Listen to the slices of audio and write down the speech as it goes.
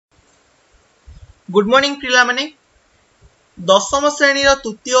Good morning पिला माने दशम श्रेणी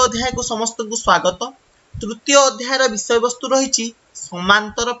तृतीय अध्याय को समस्त को स्वागत। तृतीय अध्याय विषय वस्तु रही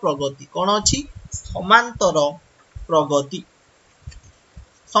समांतर प्रगति। कौन अच्छी समांतर प्रगति।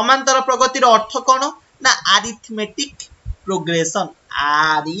 समांतर प्रगतिर अर्थ कौन ना arithmetic progression.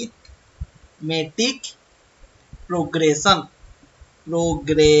 Arithmetic progression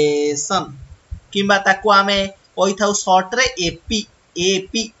progression किंबा ताको आमे कहि थाउ शॉर्ट रे एपी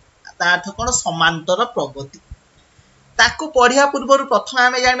एपी अर्थ कौन समांतर प्रगति। ताको पढ़िया पूर्व प्रथम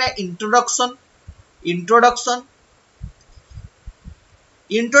आमे जानिबा इंट्रोडक्शन इंट्रोडक्शन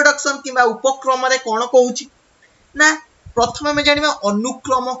इंट्रोडक्शन किंबा उपक्रम रे कौन कहूची ना प्रथम आमे जानिबा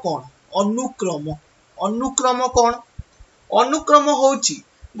अनुक्रम कौन। अनुक्रम अनुक्रम कौन अनुक्रम होची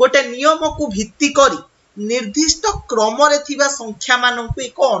गोटे नियम को भित्ति करी निर्दिष्ट क्रम रे थिबा संख्या मानन को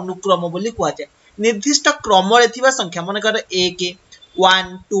एक अनुक्रम बोली कहा जाय। निर्दिष्ट क्रम रे थिबा संख्या मन कर 1 1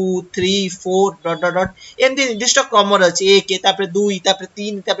 2 3 4 डॉट डॉट डॉट एमती निर्दिष्ट क्रम रे अछि 1 तापर 2 तापर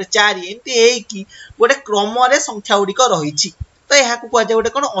 3 तापर 4 एमती ए की गोटे क्रम रे संख्या गुडी को रहिछि तो एहा को कहा जाय गोटे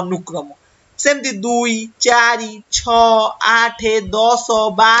कोन अनुक्रम। सेमती 2 4 6 8 10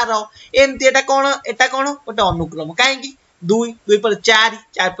 12 एमती एटा कोन गोटे अनुक्रम। काहे की 2 2 पर 4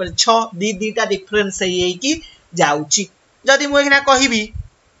 4 पर 6 दीटा डिफरेंस है कि जाउची। जदि मु एकना कहिबी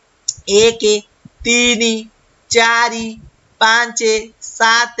 1 3 4 5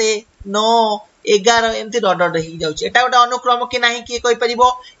 7 9 11 एमती डॉट डॉट ही जाउची। एटा गोटे अनुक्रम कि नाही कि कहि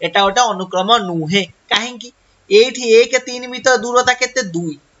परिबो एटा गोटे अनुक्रम नुहे। काहे की एठी 1 3 भीतर दूरता केते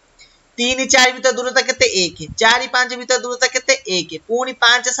 2 3 4 भीतर दूरता केते 1 4 5 भीतर दूरता केते 1 पुनी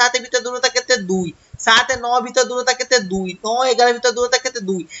 5 7 भीतर दूरता केते 2 7 9 भीतर दूरता केते 2 9 11 भीतर दूरता केते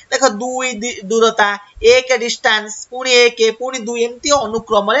 2 देखो 2 दूरता 1 डिस्टेंस पुनी 1 पुनी 2 एमती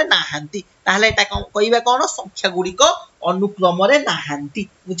अनुक्रम रे नाहांती। ताहले एटा कहिबा कोन संख्या गुडी को अनुक्रम रे नाहांती।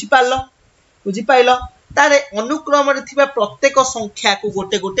 बुझी पाइलो तारे अनुक्रम रे थिबा प्रत्येक संख्या को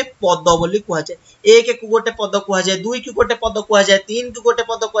गोटे गोटे पद बोली कहा जाय। 1 को गोटे पद कहा जाय 2 को गोटे पद कहा जाय 3 को गोटे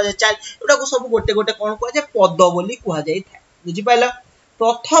पद कहा जाय 4 एटा को सब गोटे गोटे कोन कहा जाय पद बोली कहा जाय था। बुझी पाइलो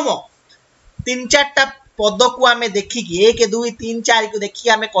प्रथम 3-4टा पद को आमे देखि कि 1 2 3 4 को देखि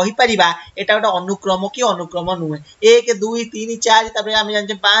आमे कहि परिबा एटा गोटे अनुक्रम कि अनुक्रम नुहे। 1 2 3 4 तापर आमे जान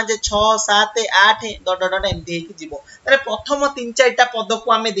 5 6 7 8 डॉट डॉट एमती कि जीवो। तारे प्रथम 3-4टा पद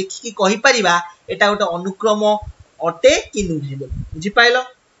को आमे देखि कि कहि परिबा एटा गोटे अनुक्रम अटे कि नुहे बोली। बुझी पाइलो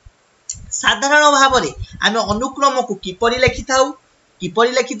साधारण भाव रे आमे अनुक्रम को किपरि लिखिथाउ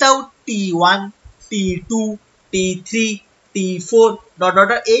T1 T2 T3 T4 dot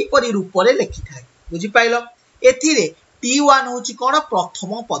dot एई परि रूप रे लिखि थाए। बुझी पाइलो एथिरे T1 होची कोन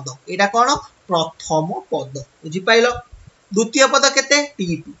प्रथम पद एटा कोन प्रथम पद। बुझी पाइलो द्वितीय पद केते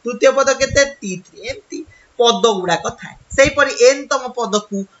T2 तृतीय पद केते T3 एमती पद गुडा को थाए। सेही परि n तम पद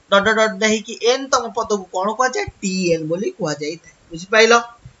को डॉट डॉट देहि कि n तम पद को कोन कहा जाय Tn बोली कहा जाय थाए। बुझी पाइलो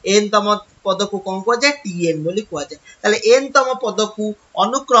n तम पद को कोन कहा जाय Tn बोली कहा जाय। ताले n तम पद को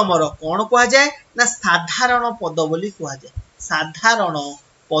अनुक्रम रो कोन कहा जाय ना साधारण पद बोली कहा जाय। साधारण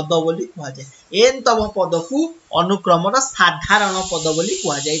पद बोली कहा जाय। n तम पद को अनुक्रम रो साधारण पद बोली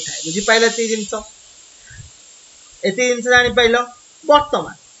कहा जाय थाए। बुझी पाइलो एते जिंस जानि पाइलो।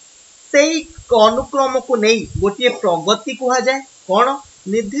 वर्तमान सेही अनुक्रम को नहीं गोटे प्रगति कहा जाय। कोन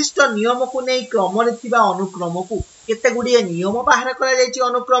निर्दिष्ट नियम को नहीं क्रम रे थिबा अनुक्रम को केते गुडी नियम बाहर करा जायछि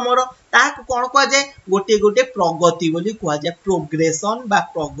अनुक्रम रो ताको कोन कहा जाय गोटे गोटे प्रगति बोली कहा जाय। प्रोग्रेशन बा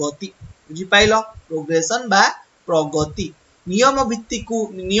प्रगति। बुझी पाइलो प्रोग्रेशन बा प्रगति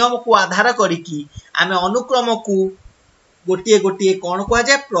नियम को आधार करी कि आमे अनुक्रम को गोटे गोटे कोन कहा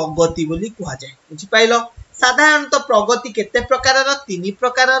जाय प्रगति बोली कहा जाय। बुझी पाइलो साधारणतः प्रगति केते प्रकार रो 3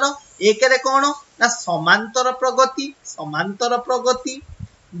 प्रकार रो। एक रे कोन ना समांतर प्रगति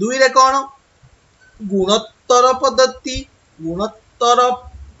 2 रे कोन गुणोत्तर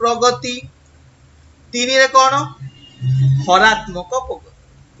प्रगति 3 रे कोन हरात्मक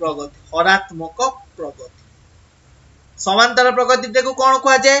प्रगति। समांतर प्रगति को कोन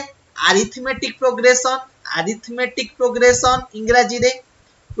कहा जाय अरिथमेटिक प्रोग्रेशन इंग्रजी रे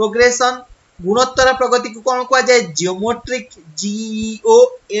प्रोग्रेशन। गुणोत्तर प्रगति को कोन कहा जाय जियोमेट्रिक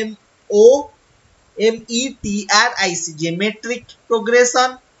ज्योमेट्रिक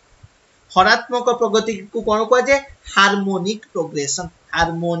प्रोग्रेशन। हरात्मक प्रगति को कोन कहा जाय हार्मोनिक प्रोग्रेशन।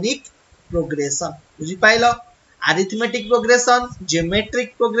 बुझी pilo arithmetic progression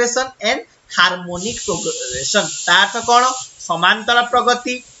geometric progression and harmonic progression तार्थ कोन समांतर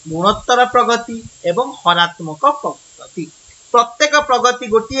प्रगति गुणोत्तर प्रगति एवं हरात्मक प्रगति। प्रत्येक प्रगति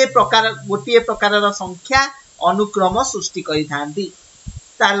गोटे प्रकार संख्या अनुक्रम सृष्टि करि थांती।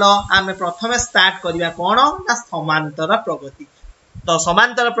 तालो आमे प्रथमे स्टार्ट करिया कोन ना समांतर प्रगति। तो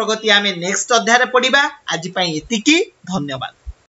समांतर प्रगति आमे नेक्स्ट अध्याय रे पढ़िबा। आज पई एतिकी, धन्यवाद।